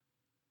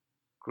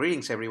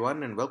Greetings,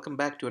 everyone, and welcome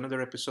back to another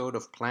episode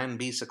of Plan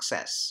B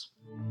Success.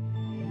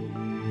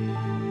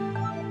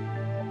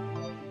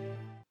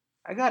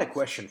 I got a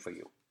question for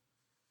you.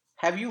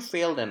 Have you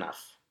failed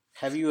enough?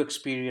 Have you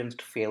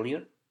experienced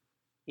failure?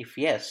 If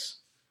yes,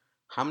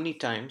 how many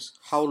times,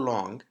 how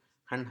long,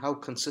 and how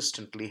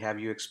consistently have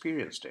you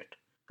experienced it?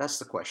 That's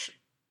the question.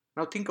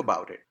 Now, think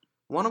about it.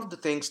 One of the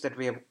things that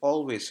we have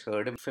always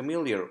heard, a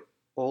familiar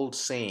old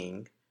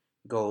saying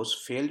goes,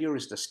 failure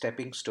is the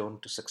stepping stone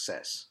to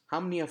success. How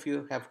many of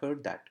you have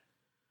heard that?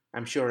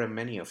 I'm sure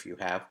many of you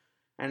have.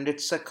 And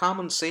it's a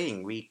common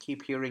saying. We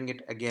keep hearing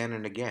it again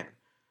and again.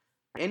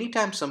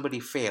 Anytime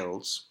somebody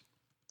fails,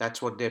 that's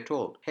what they're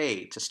told. Hey,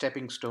 it's a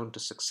stepping stone to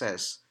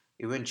success.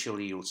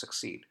 Eventually you'll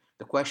succeed.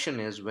 The question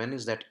is, when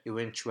is that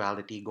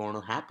eventuality going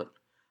to happen?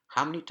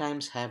 How many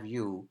times have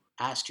you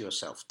asked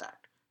yourself that?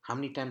 How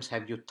many times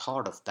have you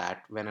thought of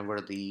that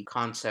whenever the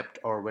concept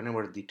or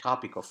whenever the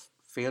topic of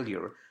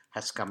failure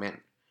has come in?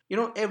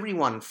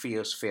 Everyone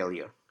fears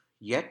failure,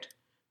 yet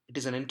it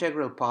is an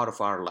integral part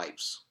of our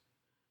lives.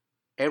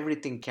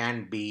 Everything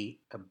can be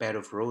a bed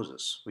of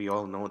roses. We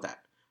all know that.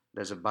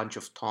 There's a bunch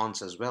of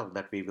thorns as well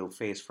that we will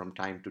face from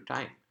time to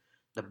time.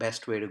 The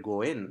best way to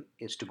go in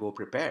is to go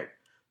prepared,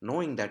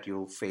 knowing that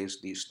you'll face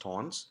these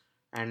thorns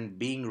and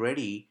being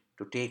ready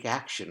to take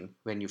action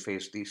when you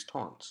face these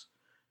thorns.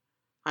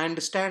 I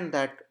understand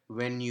that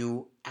when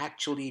you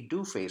actually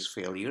do face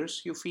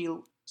failures, you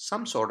feel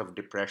some sort of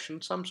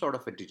depression, some sort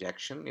of a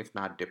dejection, if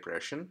not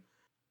depression,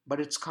 but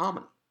it's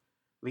common.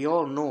 We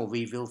all know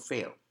we will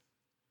fail.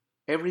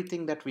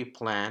 Everything that we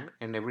plan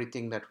and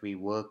everything that we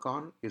work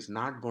on is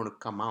not going to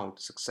come out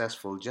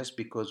successful just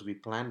because we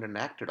planned and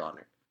acted on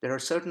it. There are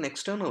certain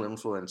external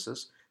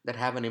influences that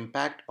have an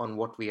impact on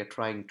what we are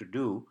trying to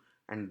do,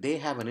 and they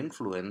have an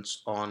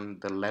influence on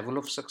the level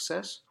of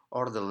success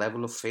or the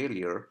level of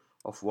failure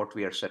of what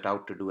we are set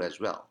out to do as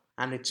well.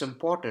 And it's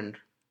important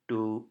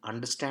to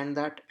understand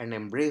that and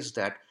embrace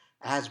that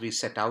as we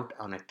set out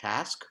on a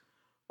task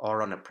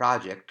or on a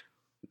project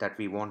that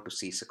we want to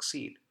see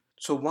succeed.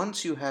 So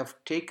once you have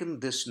taken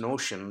this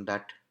notion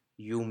that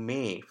you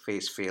may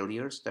face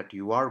failures, that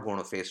you are going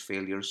to face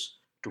failures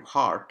to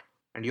heart,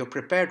 and you're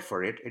prepared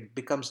for it, it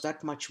becomes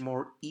that much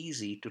more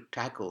easy to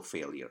tackle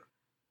failure.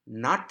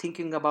 Not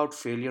thinking about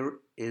failure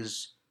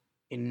is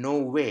in no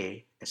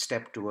way a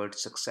step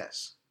towards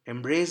success.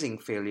 Embracing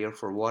failure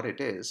for what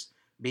it is,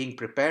 being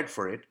prepared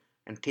for it,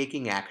 and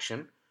taking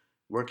action,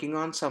 working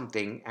on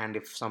something, and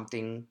if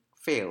something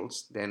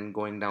fails, then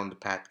going down the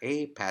path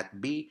A, path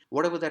B,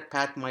 whatever that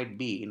path might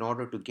be, in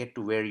order to get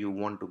to where you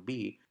want to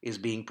be, is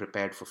being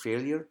prepared for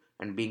failure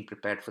and being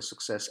prepared for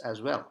success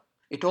as well.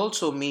 It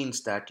also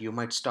means that you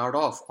might start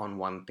off on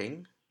one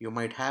thing, you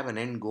might have an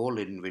end goal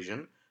in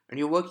vision, and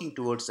you're working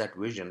towards that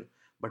vision,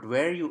 but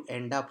where you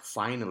end up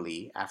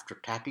finally, after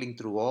tackling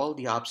through all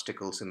the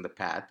obstacles in the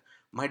path,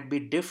 might be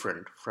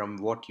different from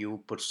what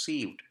you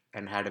perceived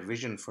and had a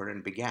vision for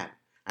and began.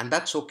 And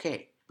that's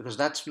okay, because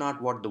that's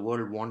not what the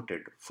world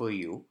wanted for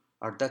you,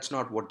 or that's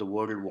not what the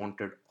world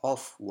wanted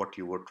of what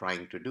you were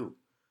trying to do.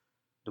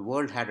 The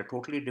world had a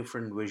totally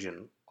different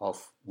vision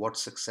of what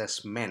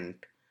success meant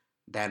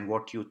than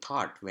what you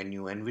thought when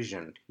you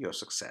envisioned your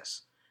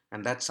success.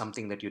 And that's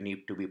something that you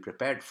need to be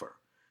prepared for.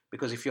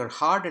 Because if you're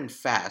hard and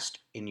fast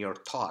in your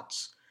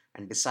thoughts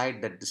and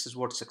decide that this is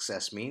what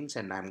success means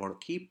and I'm going to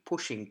keep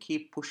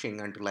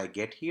pushing until I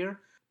get here,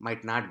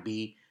 might not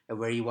be a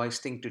very wise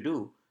thing to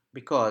do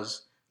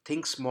because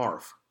things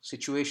morph,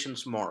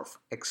 situations morph,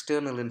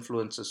 external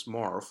influences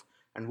morph,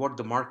 and what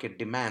the market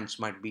demands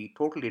might be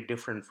totally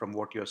different from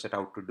what you're set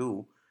out to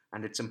do.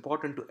 And it's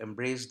important to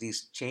embrace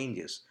these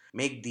changes,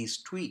 make these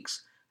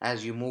tweaks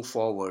as you move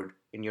forward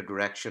in your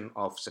direction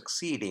of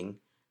succeeding,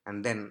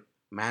 and then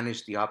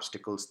manage the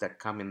obstacles that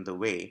come in the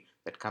way,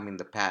 that come in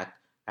the path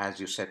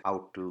as you set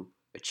out to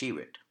achieve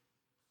it.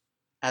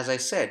 As I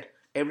said,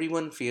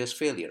 everyone fears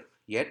failure,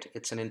 yet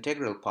it's an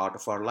integral part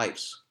of our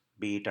lives,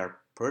 be it our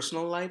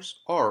personal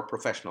lives or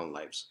professional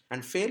lives.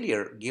 And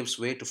failure gives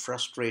way to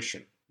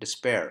frustration,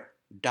 despair,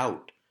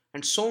 doubt,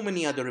 and so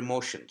many other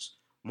emotions,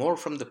 more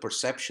from the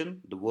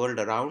perception the world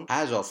around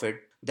has of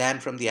it than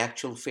from the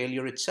actual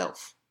failure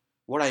itself.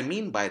 What I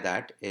mean by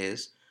that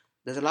is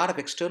there's a lot of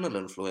external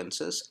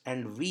influences,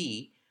 and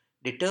we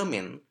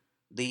determine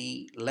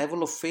the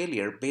level of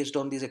failure based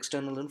on these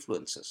external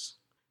influences.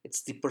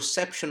 It's the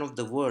perception of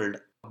the world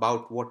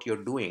about what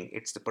you're doing.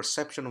 It's the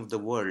perception of the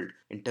world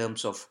in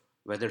terms of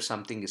whether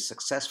something is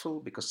successful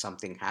because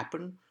something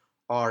happened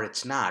or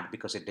it's not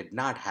because it did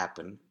not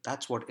happen.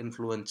 That's what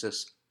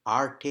influences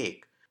our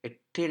take. It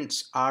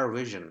tints our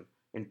vision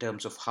in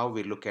terms of how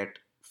we look at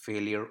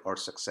failure or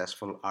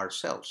successful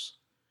ourselves.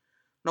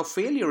 Now,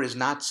 failure is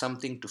not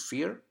something to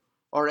fear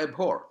or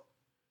abhor.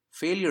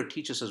 Failure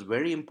teaches us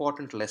very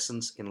important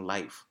lessons in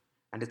life,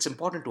 and it's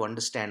important to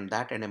understand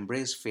that and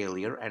embrace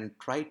failure and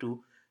try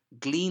to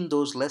glean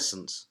those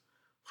lessons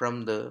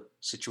from the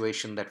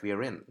situation that we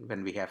are in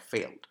when we have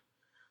failed.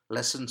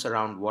 Lessons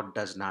around what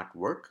does not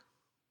work,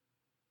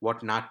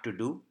 what not to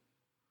do,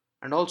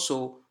 and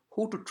also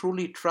who to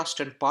truly trust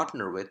and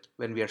partner with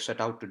when we are set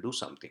out to do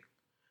something.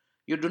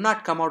 You do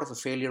not come out of a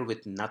failure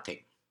with nothing.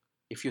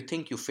 If you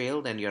think you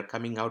failed and you're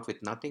coming out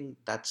with nothing,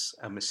 that's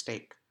a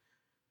mistake.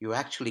 You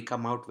actually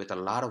come out with a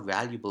lot of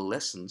valuable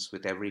lessons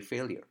with every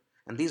failure.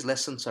 And these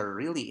lessons are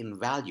really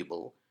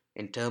invaluable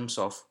in terms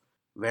of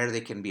where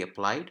they can be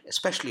applied,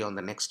 especially on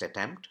the next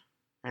attempt,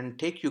 and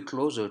take you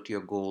closer to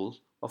your goal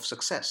of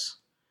success.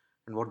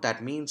 And what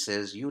that means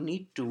is you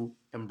need to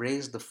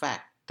embrace the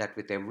fact that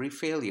with every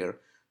failure,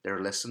 there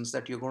are lessons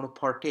that you're going to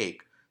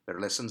partake. There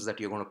are lessons that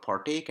you're going to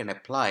partake and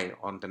apply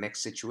on the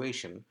next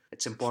situation.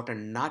 It's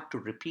important not to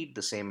repeat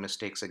the same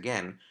mistakes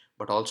again,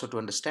 but also to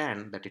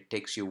understand that it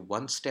takes you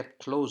one step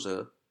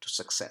closer to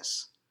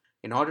success.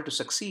 In order to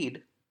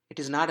succeed, it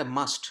is not a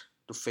must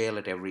to fail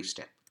at every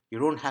step. You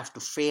don't have to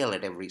fail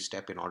at every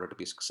step in order to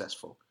be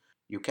successful.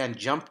 You can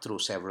jump through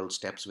several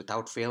steps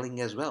without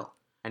failing as well.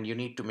 And you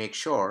need to make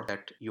sure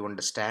that you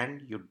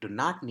understand you do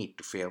not need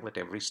to fail at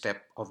every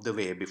step of the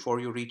way before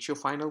you reach your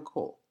final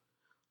goal.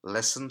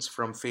 Lessons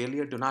from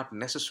failure do not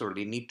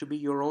necessarily need to be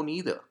your own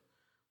either.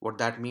 What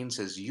that means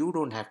is you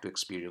don't have to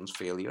experience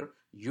failure.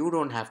 You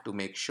don't have to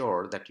make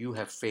sure that you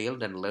have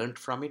failed and learned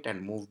from it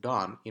and moved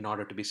on in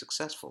order to be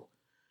successful.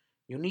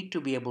 You need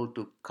to be able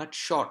to cut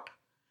short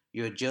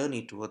your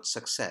journey towards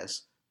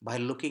success by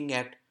looking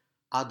at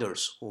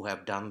others who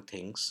have done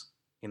things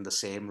in the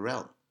same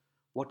realm.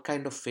 What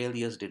kind of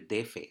failures did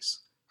they face?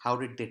 How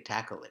did they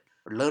tackle it?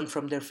 Learn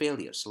from their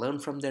failures, learn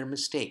from their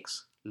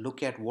mistakes.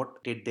 Look at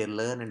what did they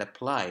learn and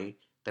apply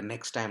the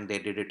next time they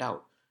did it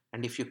out.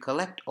 And if you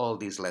collect all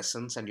these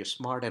lessons and you're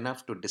smart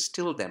enough to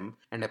distill them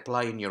and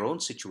apply in your own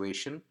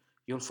situation,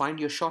 you'll find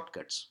your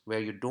shortcuts where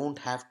you don't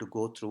have to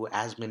go through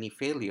as many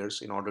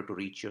failures in order to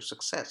reach your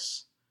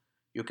success.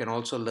 You can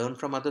also learn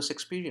from others'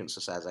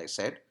 experiences, as I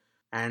said,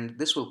 and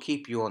this will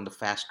keep you on the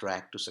fast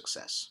track to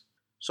success.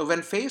 So,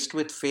 when faced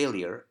with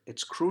failure,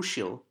 it's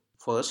crucial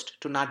first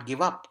to not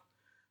give up,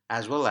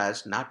 as well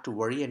as not to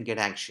worry and get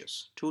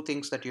anxious. Two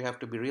things that you have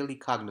to be really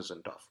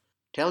cognizant of.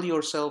 Tell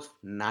yourself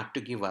not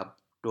to give up,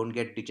 don't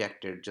get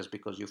dejected just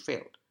because you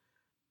failed.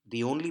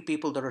 The only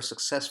people that are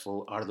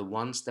successful are the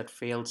ones that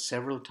failed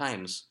several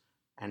times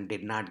and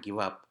did not give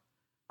up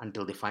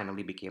until they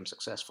finally became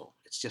successful.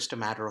 It's just a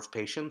matter of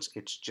patience.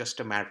 It's just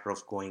a matter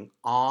of going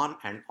on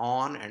and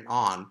on and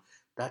on.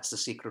 That's the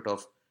secret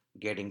of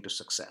getting to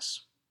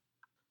success.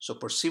 So,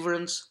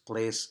 perseverance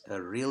plays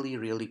a really,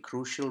 really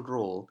crucial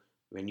role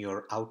when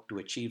you're out to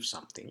achieve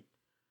something.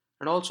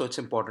 And also, it's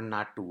important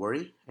not to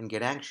worry and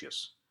get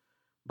anxious.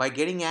 By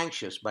getting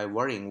anxious, by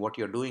worrying, what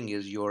you're doing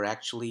is you're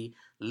actually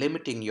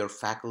limiting your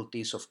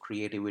faculties of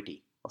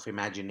creativity, of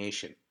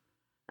imagination,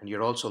 and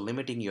you're also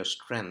limiting your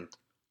strength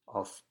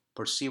of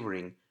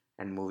persevering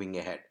and moving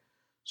ahead.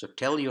 So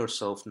tell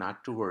yourself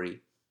not to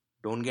worry,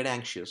 don't get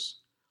anxious,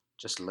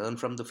 just learn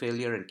from the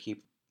failure and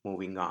keep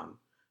moving on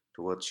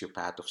towards your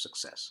path of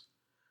success.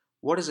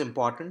 What is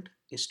important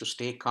is to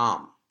stay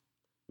calm.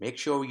 Make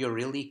sure you're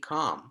really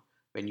calm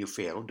when you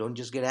fail. Don't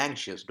just get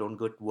anxious, don't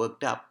get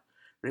worked up.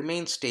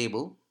 Remain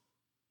stable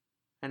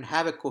and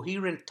have a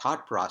coherent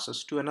thought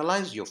process to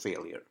analyze your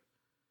failure.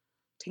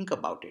 Think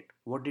about it.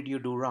 What did you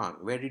do wrong?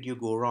 Where did you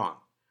go wrong?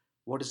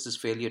 What is this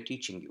failure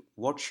teaching you?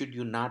 What should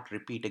you not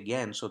repeat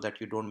again so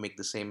that you don't make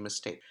the same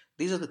mistake?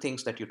 These are the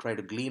things that you try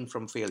to glean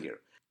from failure.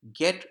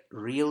 Get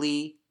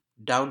really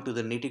down to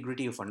the nitty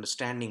gritty of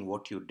understanding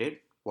what you did,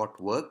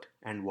 what worked,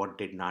 and what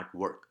did not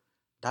work.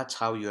 That's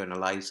how you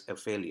analyze a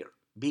failure.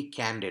 Be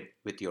candid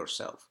with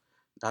yourself.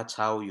 That's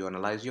how you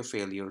analyze your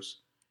failures,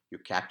 you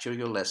capture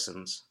your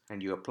lessons,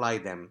 and you apply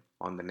them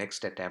on the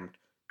next attempt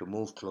to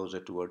move closer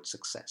towards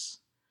success.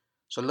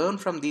 So learn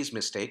from these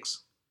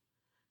mistakes,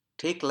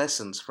 take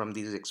lessons from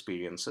these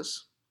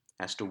experiences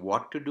as to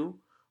what to do,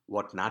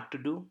 what not to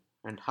do,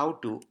 and how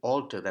to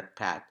alter that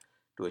path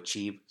to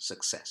achieve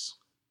success.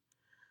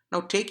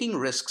 Now, taking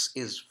risks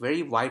is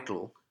very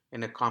vital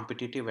in a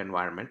competitive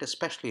environment,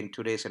 especially in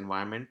today's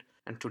environment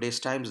and today's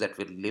times that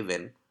we live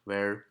in,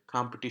 where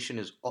competition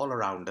is all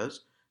around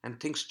us and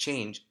things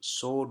change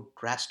so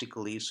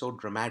drastically, so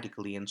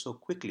dramatically, and so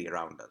quickly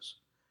around us.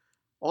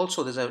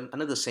 Also, there's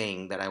another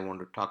saying that I want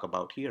to talk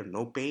about here: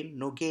 no pain,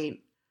 no gain.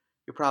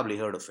 You probably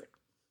heard of it.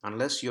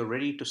 Unless you're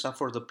ready to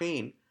suffer the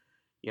pain,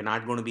 you're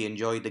not going to be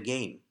enjoy the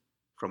gain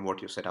from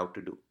what you set out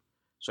to do.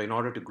 So, in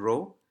order to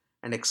grow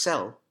and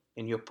excel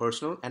in your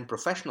personal and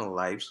professional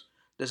lives,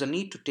 there's a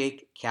need to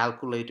take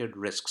calculated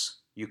risks.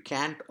 You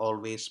can't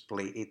always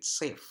play it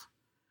safe.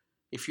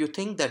 If you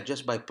think that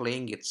just by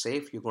playing it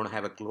safe, you're going to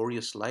have a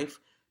glorious life,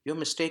 you're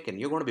mistaken.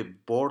 You're going to be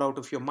bored out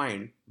of your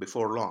mind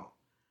before long.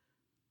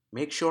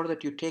 Make sure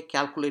that you take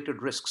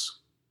calculated risks.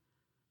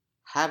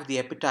 Have the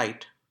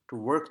appetite to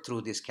work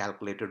through these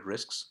calculated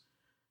risks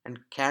and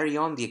carry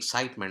on the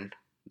excitement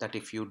that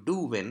if you do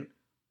win,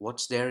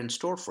 what's there in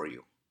store for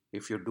you?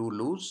 If you do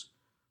lose,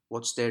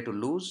 what's there to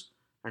lose?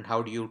 And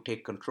how do you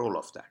take control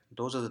of that?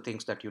 Those are the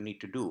things that you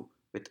need to do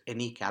with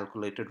any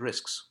calculated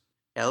risks.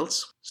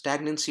 Else,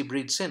 stagnancy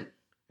breeds in,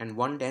 and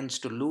one tends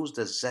to lose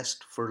the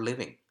zest for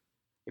living.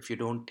 If you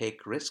don't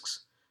take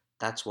risks,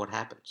 that's what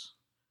happens.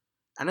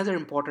 Another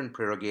important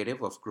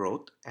prerogative of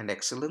growth and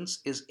excellence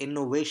is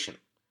innovation.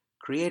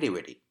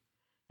 creativity.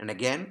 And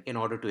again, in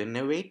order to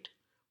innovate,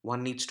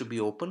 one needs to be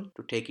open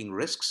to taking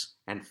risks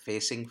and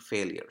facing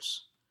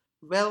failures.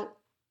 Well,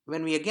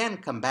 when we again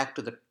come back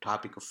to the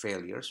topic of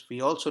failures,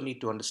 we also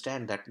need to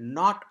understand that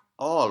not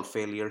all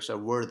failures are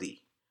worthy.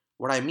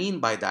 What I mean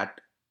by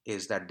that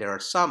is that there are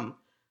some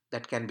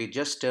that can be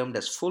just termed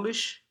as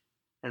foolish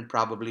and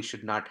probably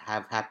should not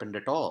have happened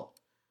at all.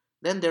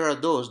 Then there are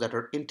those that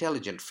are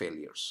intelligent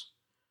failures,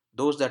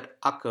 those that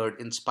occurred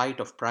in spite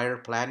of prior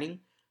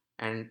planning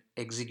and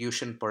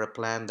execution per a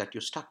plan that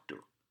you stuck to.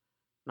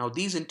 Now,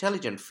 these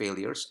intelligent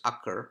failures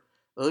occur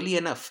early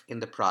enough in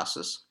the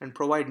process and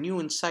provide new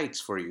insights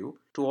for you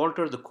to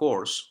alter the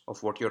course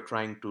of what you're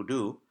trying to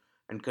do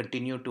and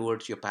continue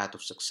towards your path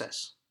of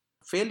success.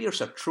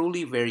 Failures are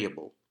truly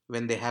variable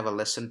when they have a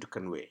lesson to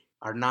convey,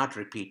 are not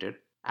repeated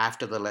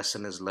after the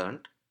lesson is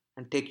learned,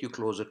 and take you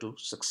closer to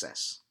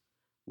success.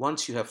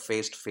 Once you have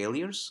faced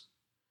failures,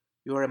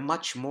 you are a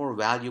much more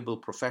valuable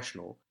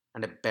professional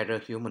and a better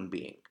human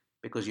being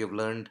because you've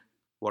learned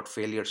what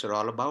failures are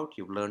all about,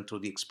 you've learned through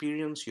the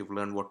experience, you've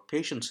learned what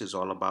patience is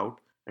all about,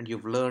 and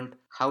you've learned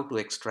how to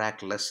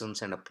extract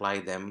lessons and apply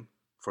them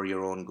for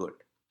your own good.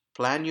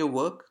 Plan your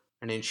work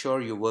and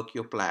ensure you work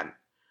your plan.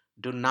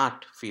 Do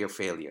not fear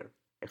failure.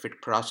 If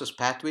it crosses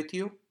path with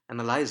you,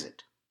 analyze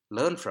it,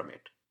 learn from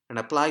it, and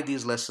apply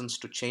these lessons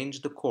to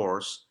change the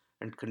course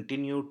and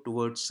continue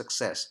towards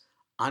success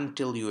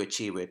until you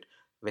achieve it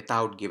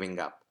without giving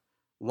up.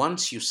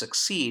 Once you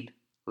succeed,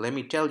 let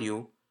me tell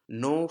you,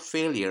 no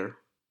failure,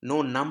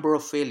 no number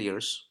of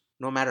failures,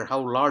 no matter how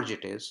large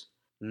it is,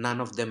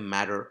 none of them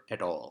matter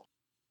at all.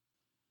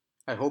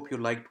 I hope you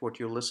liked what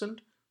you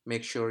listened.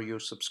 Make sure you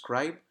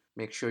subscribe,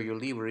 make sure you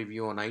leave a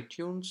review on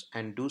iTunes,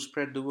 and do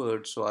spread the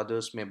word so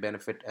others may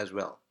benefit as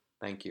well.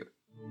 Thank you.